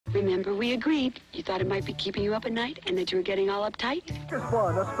Remember, we agreed. You thought it might be keeping you up at night and that you were getting all uptight? Just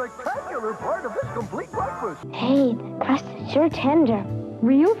fun, a spectacular part of this complete breakfast. Hey, the crust is sure tender.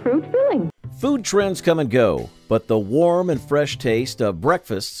 Real fruit filling. Food trends come and go, but the warm and fresh taste of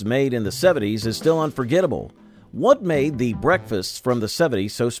breakfasts made in the 70s is still unforgettable. What made the breakfasts from the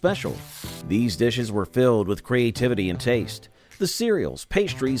 70s so special? These dishes were filled with creativity and taste. The cereals,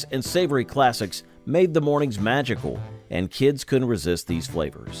 pastries, and savory classics made the mornings magical, and kids couldn't resist these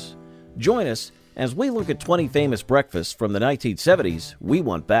flavors. Join us as we look at 20 famous breakfasts from the 1970s we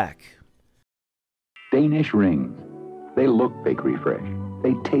want back. Danish rings. They look bakery fresh.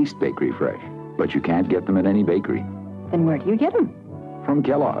 They taste bakery fresh, but you can't get them at any bakery. Then where do you get them? From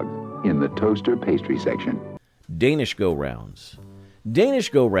Kellogg's, in the toaster pastry section. Danish Go-Rounds. Danish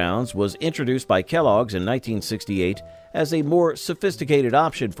Go-Rounds was introduced by Kellogg's in 1968 as a more sophisticated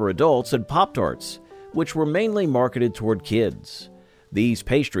option for adults than Pop-Tarts, which were mainly marketed toward kids. These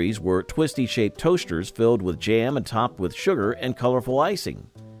pastries were twisty-shaped toasters filled with jam and topped with sugar and colorful icing.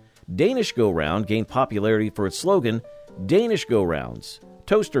 Danish Go-Round gained popularity for its slogan, Danish Go-Rounds,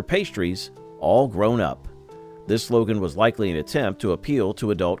 toaster pastries, all grown up. This slogan was likely an attempt to appeal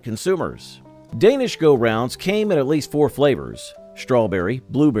to adult consumers. Danish Go-Rounds came in at least 4 flavors: strawberry,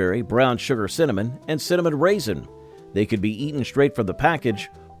 blueberry, brown sugar cinnamon, and cinnamon raisin. They could be eaten straight from the package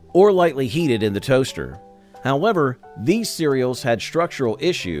or lightly heated in the toaster. However, these cereals had structural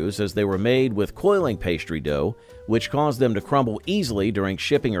issues as they were made with coiling pastry dough, which caused them to crumble easily during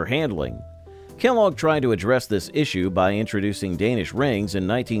shipping or handling. Kellogg tried to address this issue by introducing Danish rings in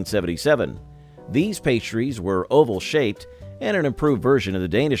 1977. These pastries were oval-shaped and an improved version of the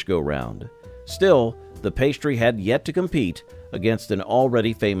Danish Go-Round. Still, the pastry had yet to compete against an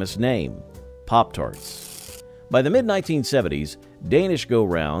already famous name, Pop-Tarts. By the mid-1970s, Danish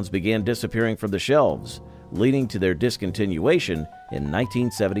Go-Rounds began disappearing from the shelves, leading to their discontinuation in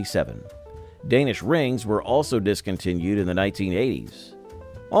 1977. Danish rings were also discontinued in the 1980s.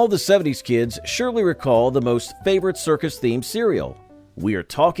 All the 70s kids surely recall the most favorite circus-themed cereal. We are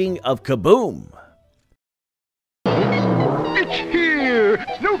talking of Kaboom! It's here!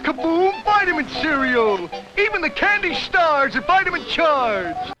 New Kaboom Vitamin Cereal! Even the candy stars are vitamin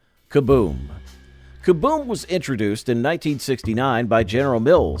charged! Kaboom. Kaboom was introduced in 1969 by General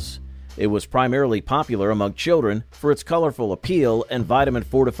Mills. It was primarily popular among children for its colorful appeal and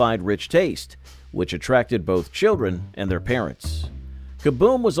vitamin-fortified rich taste, which attracted both children and their parents.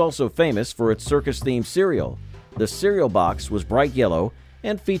 Kaboom was also famous for its circus-themed cereal. The cereal box was bright yellow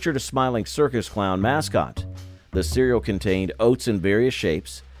and featured a smiling circus clown mascot. The cereal contained oats in various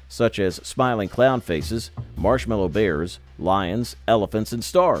shapes, such as smiling clown faces, marshmallow bears, lions, elephants, and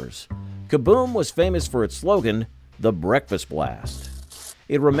stars. Kaboom was famous for its slogan, The Breakfast Blast.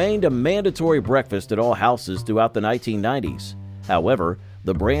 It remained a mandatory breakfast at all houses throughout the 1990s. However,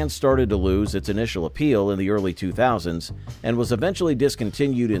 the brand started to lose its initial appeal in the early 2000s and was eventually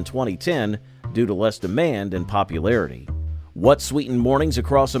discontinued in 2010 due to less demand and popularity. What sweetened mornings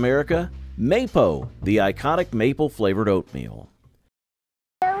across America? Maypo, the iconic maple-flavored oatmeal.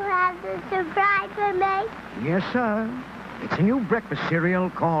 You have the surprise for me? Yes, sir. It's a new breakfast cereal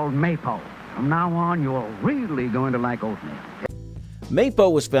called Maypo. From now on, you're really going to like oatmeal.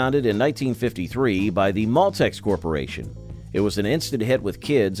 Maypo was founded in 1953 by the Maltex Corporation. It was an instant hit with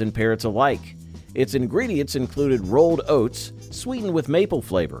kids and parents alike. Its ingredients included rolled oats sweetened with maple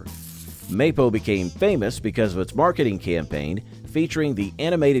flavor. Maypo became famous because of its marketing campaign featuring the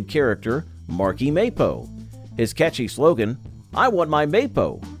animated character Marky Maypo. His catchy slogan, "I want my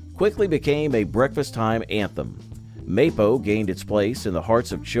Maypo," quickly became a breakfast time anthem. Maypo gained its place in the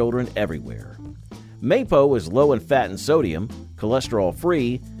hearts of children everywhere. Maypo is low in fat and sodium,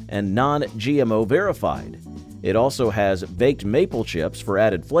 cholesterol-free, and non-GMO verified. It also has baked maple chips for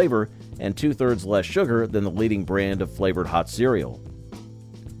added flavor and 2/3 less sugar than the leading brand of flavored hot cereal.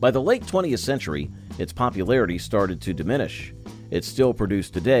 By the late 20th century, its popularity started to diminish. It's still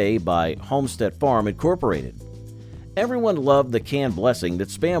produced today by Homestead Farm Incorporated. Everyone loved the canned blessing that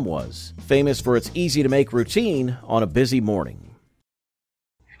Spam was, famous for its easy-to-make routine on a busy morning.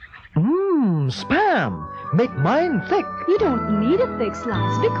 Spam! Make mine thick! You don't need a thick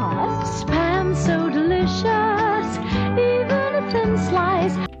slice because Spam's so delicious, even a thin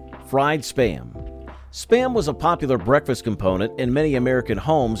slice. Fried Spam. Spam was a popular breakfast component in many American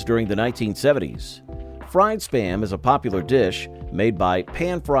homes during the 1970s. Fried Spam is a popular dish made by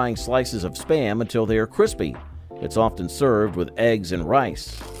pan-frying slices of Spam until they are crispy. It's often served with eggs and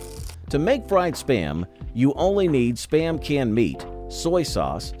rice. To make fried Spam, you only need Spam canned meat, soy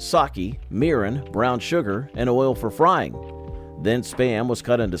sauce, sake, mirin, brown sugar, and oil for frying. Then Spam was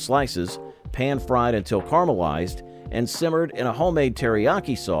cut into slices, pan-fried until caramelized, and simmered in a homemade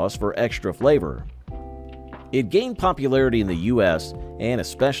teriyaki sauce for extra flavor. It gained popularity in the U.S. and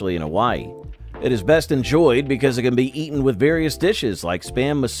especially in Hawaii. It is best enjoyed because it can be eaten with various dishes like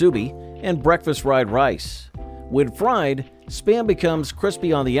Spam musubi and breakfast fried rice. When fried, Spam becomes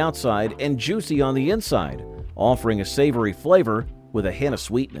crispy on the outside and juicy on the inside, offering a savory flavor with a hint of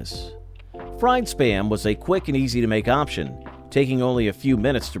sweetness. Fried Spam was a quick and easy to make option, taking only a few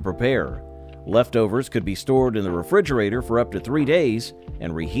minutes to prepare. Leftovers could be stored in the refrigerator for up to 3 days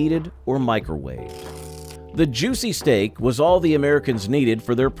and reheated or microwaved. The juicy steak was all the Americans needed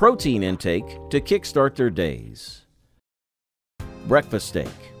for their protein intake to kickstart their days. Breakfast steak.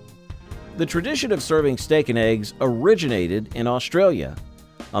 The tradition of serving steak and eggs originated in Australia.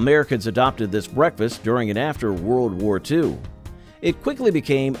 Americans adopted this breakfast during and after World War II. It quickly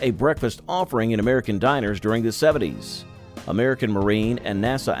became a breakfast offering in American diners during the 70s. American Marine and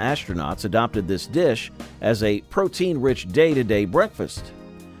NASA astronauts adopted this dish as a protein-rich day-to-day breakfast.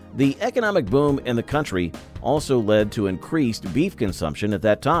 The economic boom in the country also led to increased beef consumption at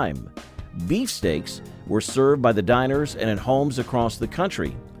that time. Beef steaks were served by the diners and in homes across the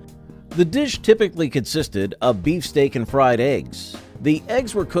country. The dish typically consisted of beef steak and fried eggs. The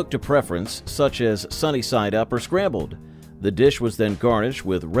eggs were cooked to preference, such as sunny side up or scrambled. The dish was then garnished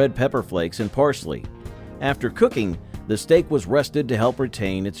with red pepper flakes and parsley. After cooking, the steak was rested to help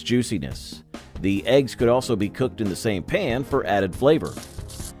retain its juiciness. The eggs could also be cooked in the same pan for added flavor.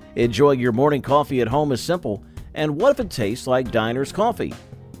 Enjoying your morning coffee at home is simple, and what if it tastes like diner's coffee?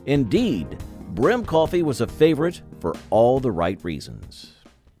 Indeed, Brim coffee was a favorite for all the right reasons.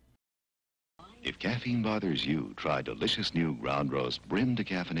 If caffeine bothers you, try delicious new ground roast Brim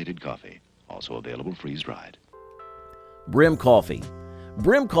decaffeinated coffee, also available freeze-dried. Brim coffee.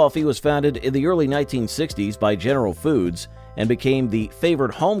 Brim coffee was founded in the early 1960s by General Foods and became the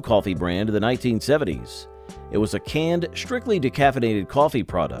favored home coffee brand in the 1970s. It was a canned, strictly decaffeinated coffee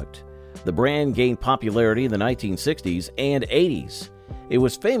product. The brand gained popularity in the 1960s and 80s. It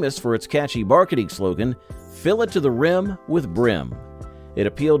was famous for its catchy marketing slogan, "Fill it to the rim with Brim." It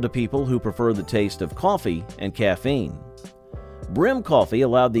appealed to people who prefer the taste of coffee and caffeine. Brim coffee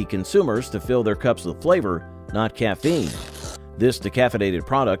allowed the consumers to fill their cups with flavor, not caffeine. This decaffeinated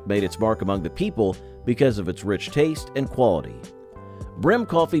product made its mark among the people because of its rich taste and quality. Brim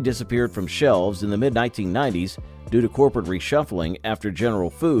coffee disappeared from shelves in the mid-1990s due to corporate reshuffling after General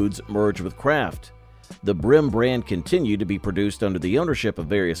Foods merged with Kraft. The Brim brand continued to be produced under the ownership of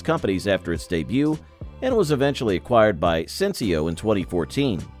various companies after its debut and was eventually acquired by Senseo in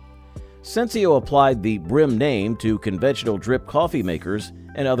 2014. Senseo applied the Brim name to conventional drip coffee makers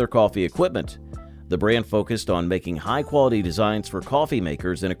and other coffee equipment. The brand focused on making high-quality designs for coffee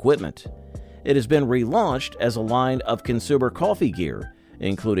makers and equipment. It has been relaunched as a line of consumer coffee gear,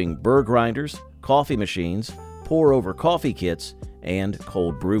 including burr grinders, coffee machines, pour-over coffee kits, and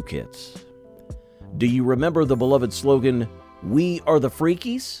cold brew kits. Do you remember the beloved slogan, "We are the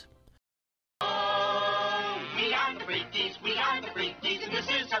Freakies"? Oh, we are the Freakies, and this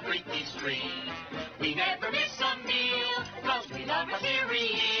is our Freaky Street. We never miss a meal, 'cause we love our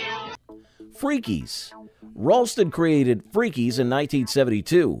cereal. Freakies. Ralston created Freakies in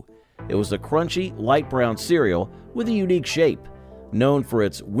 1972. It was a crunchy, light brown cereal with a unique shape. Known for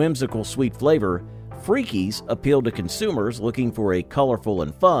its whimsical sweet flavor, Freakies appealed to consumers looking for a colorful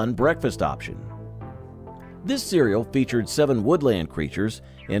and fun breakfast option. This cereal featured 7 woodland creatures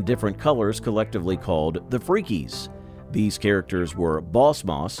in different colors collectively called the Freakies. These characters were Boss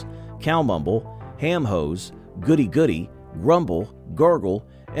Moss, Cowmumble, Ham-Hose, Goody Goody, Grumble, Gargle,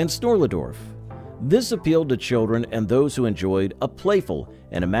 and Snorladorf. This appealed to children and those who enjoyed a playful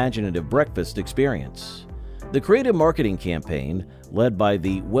and imaginative breakfast experience. The creative marketing campaign, led by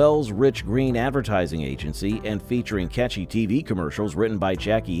the Wells Rich Green Advertising Agency and featuring catchy TV commercials written by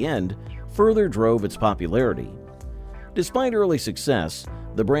Jackie End, further drove its popularity. Despite early success,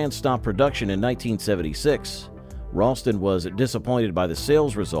 the brand stopped production in 1976. Ralston was disappointed by the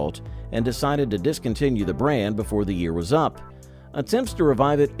sales result and decided to discontinue the brand before the year was up. Attempts to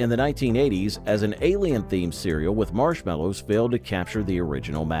revive it in the 1980s as an alien-themed cereal with marshmallows failed to capture the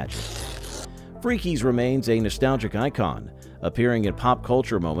original magic. Freakies remains a nostalgic icon, appearing in pop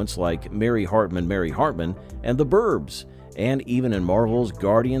culture moments like Mary Hartman, and The Burbs, and even in Marvel's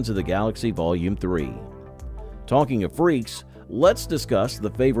Guardians of the Galaxy Volume 3. Talking of freaks, let's discuss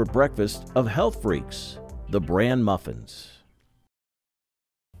the favorite breakfast of health freaks, the bran muffins.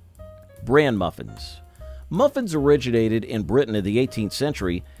 Bran muffins. Muffins originated in Britain in the 18th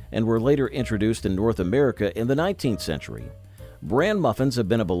century and were later introduced in North America in the 19th century. Bran muffins have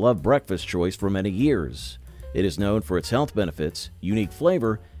been a beloved breakfast choice for many years. It is known for its health benefits, unique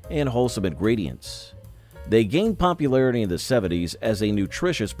flavor, and wholesome ingredients. They gained popularity in the 70s as a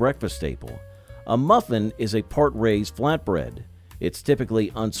nutritious breakfast staple. A muffin is a part-raised flatbread. It's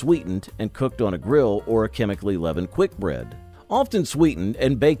typically unsweetened and cooked on a grill or a chemically leavened quick bread, often sweetened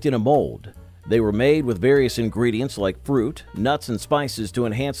and baked in a mold. They were made with various ingredients like fruit, nuts, and spices to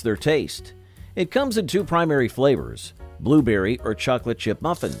enhance their taste. It comes in two primary flavors, blueberry or chocolate chip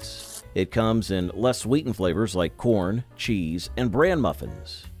muffins. It comes in less sweetened flavors like corn, cheese, and bran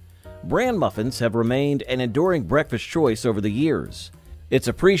muffins. Bran muffins have remained an enduring breakfast choice over the years. It's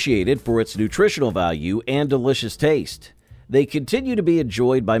appreciated for its nutritional value and delicious taste. They continue to be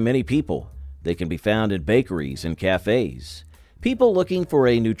enjoyed by many people. They can be found in bakeries and cafes. People looking for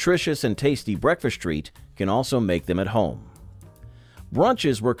a nutritious and tasty breakfast treat can also make them at home.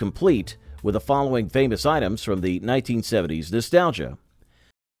 Brunches were complete with the following famous items from the 1970s nostalgia.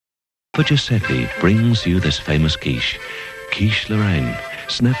 For Giuseppe brings you this famous quiche, Quiche Lorraine,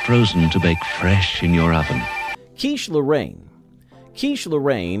 snap frozen to bake fresh in your oven. Quiche Lorraine. Quiche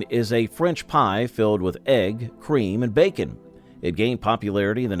Lorraine is a French pie filled with egg, cream, and bacon. It gained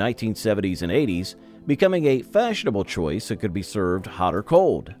popularity in the 1970s and 80s, becoming a fashionable choice that could be served hot or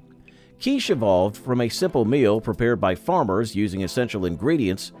cold. Quiche evolved from a simple meal prepared by farmers using essential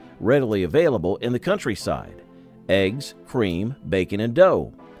ingredients readily available in the countryside: eggs, cream, bacon, and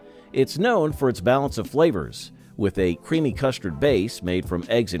dough. It's known for its balance of flavors, with a creamy custard base made from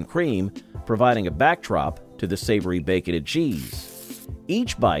eggs and cream providing a backdrop to the savory bacon and cheese.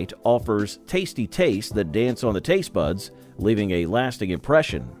 Each bite offers tasty tastes that dance on the taste buds, leaving a lasting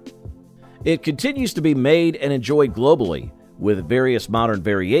impression. It continues to be made and enjoyed globally, with various modern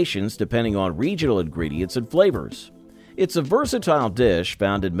variations depending on regional ingredients and flavors. It's a versatile dish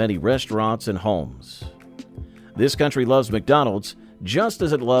found in many restaurants and homes. This country loves McDonald's just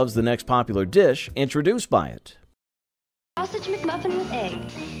as it loves the next popular dish introduced by it. Sausage McMuffin with egg.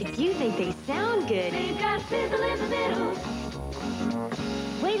 If you think they sound good, they've got sizzle in the middle.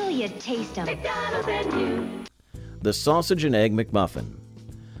 Wait till you taste them. McDonald's and you. The Sausage and Egg McMuffin.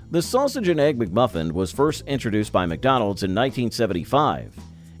 The Sausage and Egg McMuffin was first introduced by McDonald's in 1975.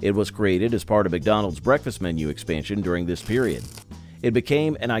 It was created as part of McDonald's breakfast menu expansion during this period. It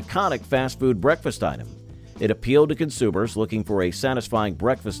became an iconic fast food breakfast item. It appealed to consumers looking for a satisfying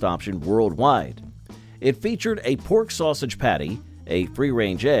breakfast option worldwide. It featured a pork sausage patty, a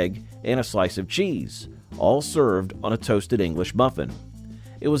free-range egg, and a slice of cheese, all served on a toasted English muffin.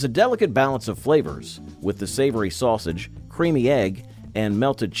 It was a delicate balance of flavors, with the savory sausage, creamy egg, and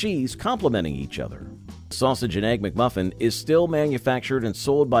melted cheese complementing each other. Sausage and Egg McMuffin is still manufactured and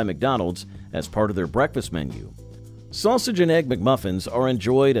sold by McDonald's as part of their breakfast menu. Sausage and Egg McMuffins are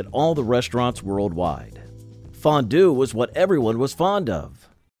enjoyed at all the restaurants worldwide. Fondue was what everyone was fond of.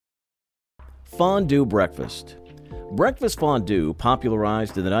 Fondue breakfast. Breakfast fondue,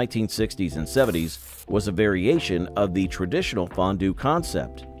 popularized in the 1960s and 70s, was a variation of the traditional fondue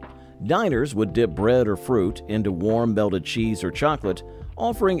concept. Diners would dip bread or fruit into warm melted cheese or chocolate,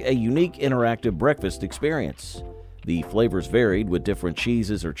 offering a unique interactive breakfast experience. The flavors varied with different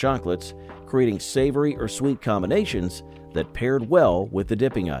cheeses or chocolates, creating savory or sweet combinations that paired well with the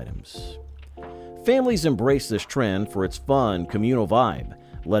dipping items. Families embrace this trend for its fun, communal vibe,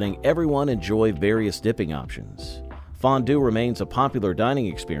 letting everyone enjoy various dipping options. Fondue remains a popular dining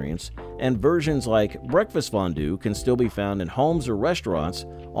experience, and versions like breakfast fondue can still be found in homes or restaurants,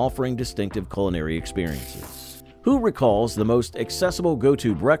 offering distinctive culinary experiences. Who recalls the most accessible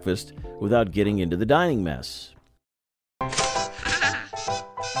go-to breakfast without getting into the dining mess?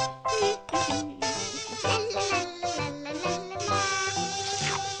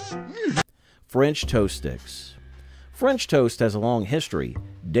 French toast sticks. French toast has a long history,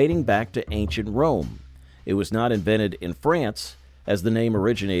 dating back to ancient Rome. It was not invented in France, as the name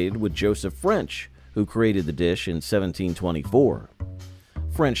originated with Joseph French, who created the dish in 1724.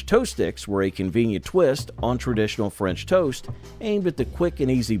 French toast sticks were a convenient twist on traditional French toast aimed at the quick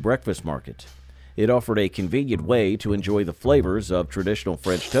and easy breakfast market. It offered a convenient way to enjoy the flavors of traditional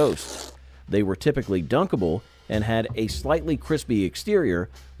French toast. They were typically dunkable and had a slightly crispy exterior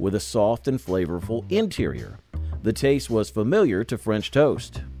with a soft and flavorful interior. The taste was familiar to French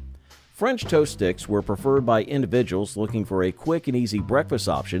toast. French toast sticks were preferred by individuals looking for a quick and easy breakfast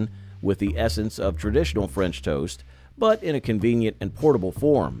option with the essence of traditional French toast, but in a convenient and portable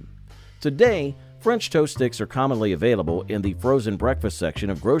form. Today, French toast sticks are commonly available in the frozen breakfast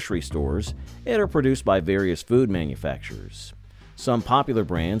section of grocery stores and are produced by various food manufacturers. Some popular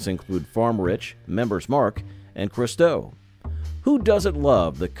brands include Farm Rich, Members Mark, and Christo. Who doesn't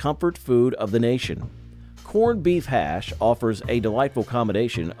love the comfort food of the nation? Corned beef hash offers a delightful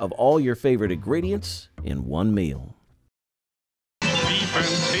combination of all your favorite ingredients in one meal. Beef and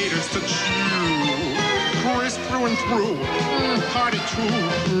taters to chew. brew. Party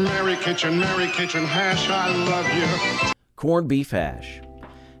too. Mary Kitchen, hash, I love you. Corned beef hash.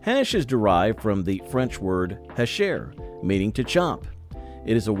 Hash is derived from the French word hacher, meaning to chop.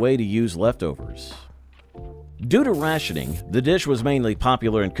 It is a way to use leftovers. Due to rationing, the dish was mainly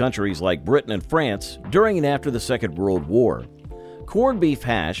popular in countries like Britain and France during and after the Second World War. Corned beef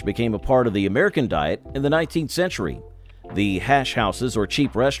hash became a part of the American diet in the 19th century. The hash houses or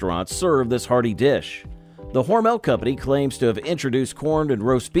cheap restaurants serve this hearty dish. The Hormel Company claims to have introduced corned and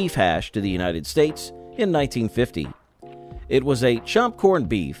roast beef hash to the United States in 1950. It was a chopped corned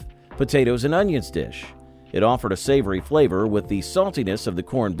beef, potatoes, and onions dish. It offered a savory flavor with the saltiness of the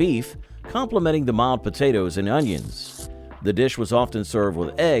corned beef, complementing the mild potatoes and onions. The dish was often served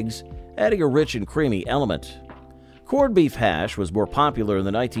with eggs, adding a rich and creamy element. Corned beef hash was more popular in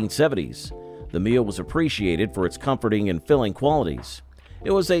the 1970s. The meal was appreciated for its comforting and filling qualities.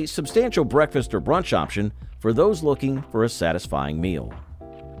 It was a substantial breakfast or brunch option for those looking for a satisfying meal.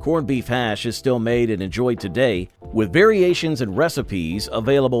 Corned beef hash is still made and enjoyed today, with variations and recipes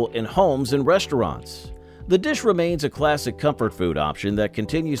available in homes and restaurants. The dish remains a classic comfort food option that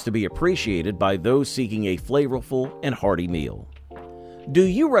continues to be appreciated by those seeking a flavorful and hearty meal. Do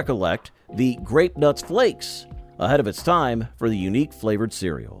you recollect the Grape Nuts Flakes? Ahead of its time for the unique flavored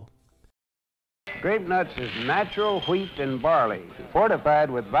cereal. Grape Nuts is natural wheat and barley, fortified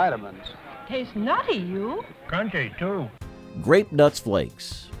with vitamins. Tastes nutty, you. Crunchy, too. Grape Nuts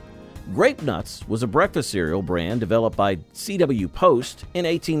Flakes. Grape Nuts was a breakfast cereal brand developed by C.W. Post in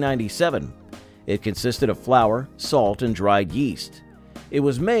 1897. It consisted of flour, salt, and dried yeast. It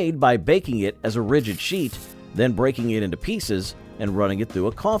was made by baking it as a rigid sheet, then breaking it into pieces and running it through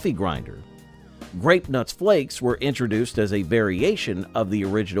a coffee grinder. Grape Nuts Flakes were introduced as a variation of the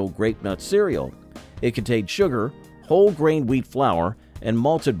original Grape Nuts cereal. It contained sugar, whole grain wheat flour, and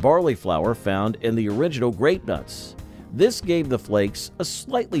malted barley flour found in the original Grape Nuts. This gave the flakes a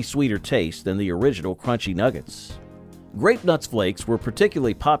slightly sweeter taste than the original Crunchy Nuggets. Grape Nuts Flakes were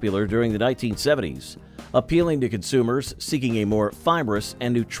particularly popular during the 1970s, appealing to consumers seeking a more fibrous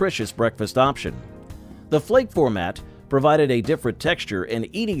and nutritious breakfast option. The flake format provided a different texture and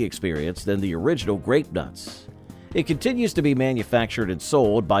eating experience than the original Grape Nuts. It continues to be manufactured and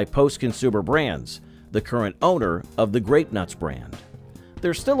sold by Post Consumer Brands, the current owner of the Grape Nuts brand.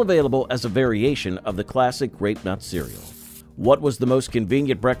 They're still available as a variation of the classic Grape Nuts cereal. What was the most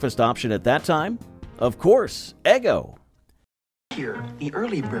convenient breakfast option at that time? Of course, Eggo. Here, the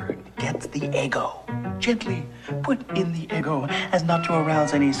early bird gets the Eggo. Gently put in the Eggo as not to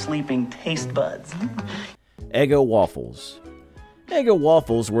arouse any sleeping taste buds. Eggo waffles. Eggo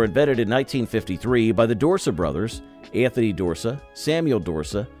waffles were invented in 1953 by the Dorsa brothers, Anthony Dorsa, Samuel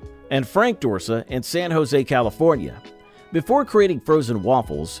Dorsa, and Frank Dorsa in San Jose, California. Before creating frozen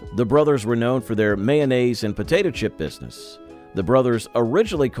waffles, the brothers were known for their mayonnaise and potato chip business. The brothers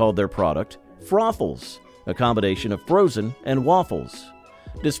originally called their product Froffles, a combination of frozen and waffles.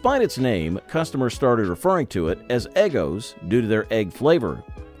 Despite its name, customers started referring to it as Eggos due to their egg flavor.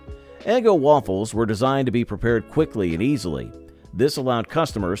 Eggo waffles were designed to be prepared quickly and easily. This allowed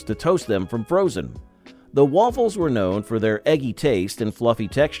customers to toast them from frozen. The waffles were known for their eggy taste and fluffy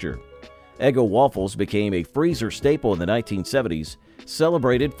texture. Eggo waffles became a freezer staple in the 1970s,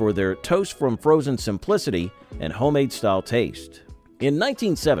 celebrated for their toast from frozen simplicity and homemade style taste. In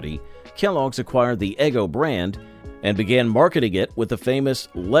 1970, Kellogg's acquired the Eggo brand and began marketing it with the famous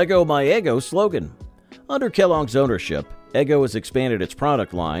 "Lego My Eggo" slogan. Under Kellogg's ownership, Eggo has expanded its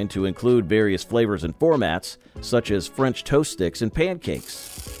product line to include various flavors and formats, such as French toast sticks and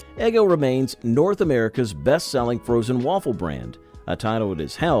pancakes. Eggo remains North America's best-selling frozen waffle brand, a title it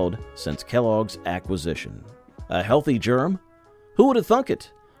has held since Kellogg's acquisition. A healthy germ? Who would have thunk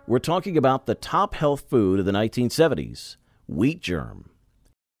it? We're talking about the top health food of the 1970s, wheat germ.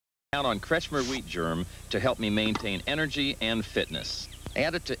 Count on Kretschmer wheat germ to help me maintain energy and fitness.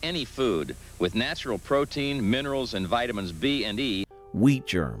 Add it to any food with natural protein, minerals, and vitamins B and E. Wheat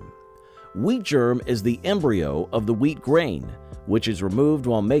germ. Wheat germ is the embryo of the wheat grain, which is removed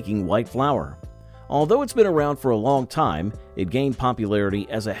while making white flour. Although it's been around for a long time, it gained popularity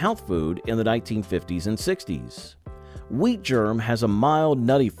as a health food in the 1950s and 60s. Wheat germ has a mild,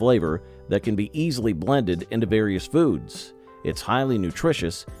 nutty flavor that can be easily blended into various foods. It's highly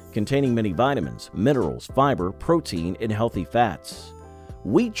nutritious, containing many vitamins, minerals, fiber, protein, and healthy fats.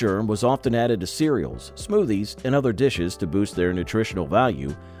 Wheat germ was often added to cereals, smoothies, and other dishes to boost their nutritional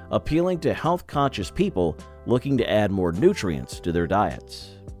value, appealing to health-conscious people looking to add more nutrients to their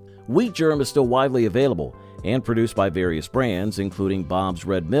diets. Wheat germ is still widely available and produced by various brands, including Bob's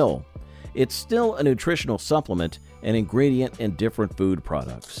Red Mill. It's still a nutritional supplement and ingredient in different food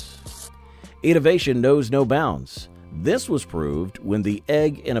products. Innovation knows no bounds. This was proved when the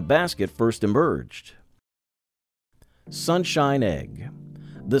egg in a basket first emerged. Sunshine egg.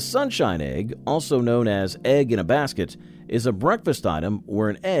 The sunshine egg, also known as egg in a basket, is a breakfast item where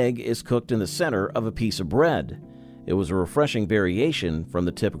an egg is cooked in the center of a piece of bread. It was a refreshing variation from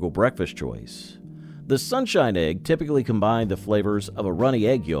the typical breakfast choice. The sunshine egg typically combined the flavors of a runny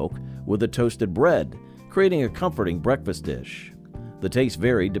egg yolk with a toasted bread, creating a comforting breakfast dish. The taste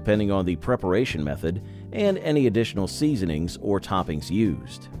varied depending on the preparation method and any additional seasonings or toppings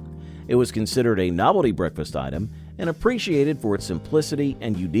used. It was considered a novelty breakfast item and appreciated for its simplicity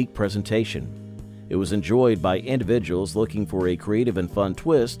and unique presentation. It was enjoyed by individuals looking for a creative and fun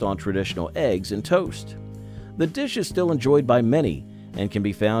twist on traditional eggs and toast. The dish is still enjoyed by many and can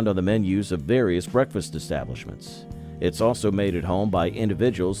be found on the menus of various breakfast establishments. It's also made at home by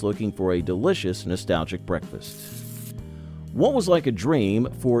individuals looking for a delicious, nostalgic breakfast. What was like a dream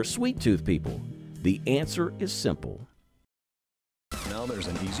for sweet tooth people? The answer is simple. Now there's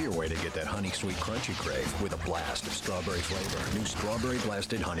an easier way to get that honey sweet crunchy crave with a blast of strawberry flavor. New strawberry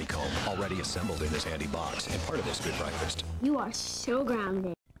blasted honeycomb, already assembled in this handy box and part of this good breakfast. You are so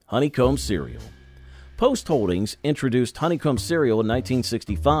grounded. Honeycomb cereal. Post Holdings introduced honeycomb cereal in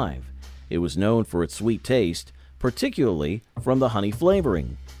 1965. It was known for its sweet taste, particularly from the honey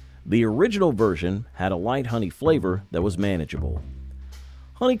flavoring. The original version had a light honey flavor that was manageable.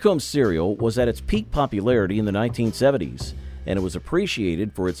 Honeycomb cereal was at its peak popularity in the 1970s, and it was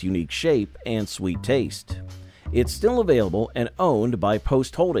appreciated for its unique shape and sweet taste. It's still available and owned by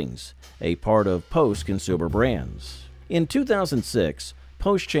Post Holdings, a part of Post Consumer Brands. In 2006,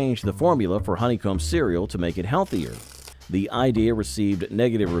 Post changed the formula for honeycomb cereal to make it healthier. The idea received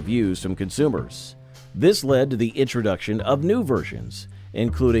negative reviews from consumers. This led to the introduction of new versions,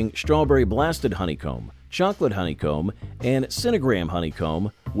 including strawberry blasted honeycomb, chocolate honeycomb, and cinnamon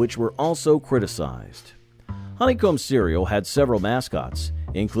honeycomb, which were also criticized. Honeycomb cereal had several mascots,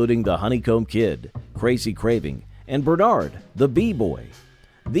 including the Honeycomb Kid, Crazy Craving, and Bernard, the Bee Boy.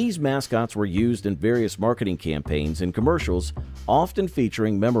 These mascots were used in various marketing campaigns and commercials, often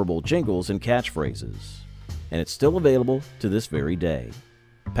featuring memorable jingles and catchphrases. And it's still available to this very day.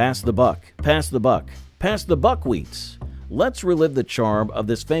 Pass the buck, pass the buck, pass the buckwheats. Let's relive the charm of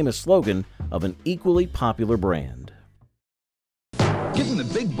this famous slogan of an equally popular brand. Give them the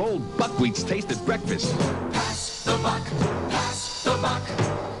big, bold buckwheats taste at breakfast. Pass the buck, pass the buck,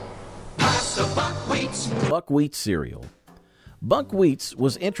 pass the buckwheats. Buckwheat cereal. Buckwheats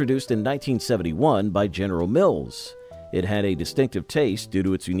was introduced in 1971 by General Mills. It had a distinctive taste due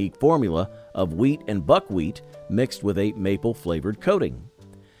to its unique formula of wheat and buckwheat mixed with a maple-flavored coating.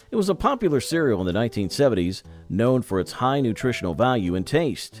 It was a popular cereal in the 1970s, known for its high nutritional value and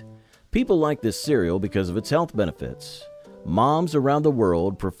taste. People liked this cereal because of its health benefits. Moms around the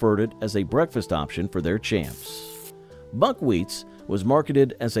world preferred it as a breakfast option for their champs. Buckwheats was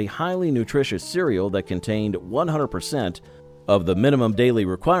marketed as a highly nutritious cereal that contained 100% of the minimum daily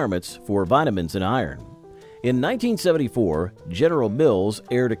requirements for vitamins and iron. In 1974, General Mills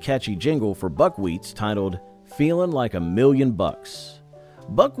aired a catchy jingle for buckwheats titled "Feelin' Like $1,000,000."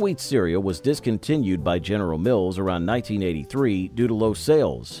 Buckwheat cereal was discontinued by General Mills around 1983 due to low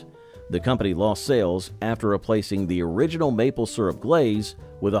sales. The company lost sales after replacing the original maple syrup glaze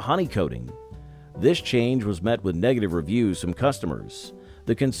with a honey coating. This change was met with negative reviews from customers.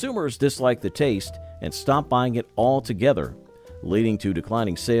 The consumers disliked the taste and stopped buying it altogether, leading to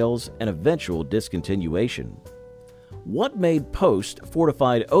declining sales and eventual discontinuation. What made Post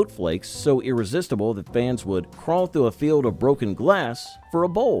fortified oat flakes so irresistible that fans would crawl through a field of broken glass for a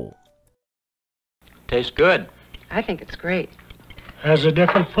bowl? Tastes good. I think it's great. Has a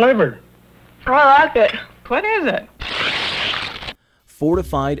different flavor. I like it. What is it?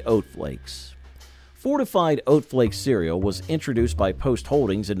 Fortified oat flakes. Fortified oat flake cereal was introduced by Post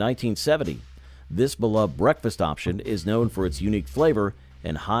Holdings in 1970. This beloved breakfast option is known for its unique flavor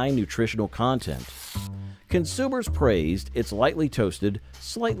and high nutritional content. Consumers praised its lightly toasted,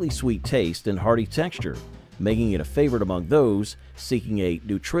 slightly sweet taste and hearty texture, making it a favorite among those seeking a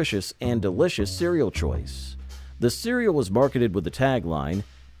nutritious and delicious cereal choice. The cereal was marketed with the tagline,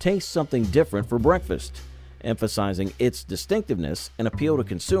 "Taste something different for breakfast," emphasizing its distinctiveness and appeal to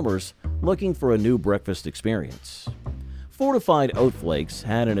consumers looking for a new breakfast experience. Fortified oat flakes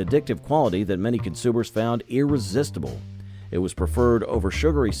had an addictive quality that many consumers found irresistible. It was preferred over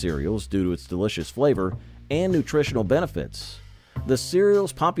sugary cereals due to its delicious flavor and nutritional benefits. The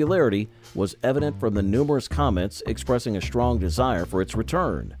cereal's popularity was evident from the numerous comments expressing a strong desire for its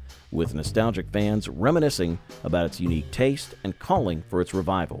return, with nostalgic fans reminiscing about its unique taste and calling for its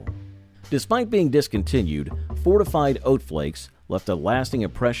revival. Despite being discontinued, fortified oat flakes left a lasting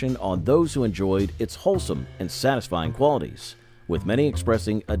impression on those who enjoyed its wholesome and satisfying qualities, with many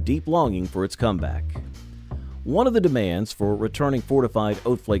expressing a deep longing for its comeback. One of the demands for returning fortified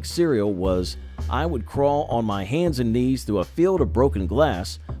oat flake cereal was, "I would crawl on my hands and knees through a field of broken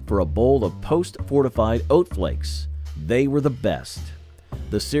glass for a bowl of post-fortified oat flakes. They were the best."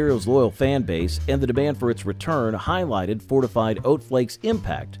 The cereal's loyal fan base and the demand for its return highlighted fortified oat flakes'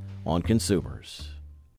 impact on consumers.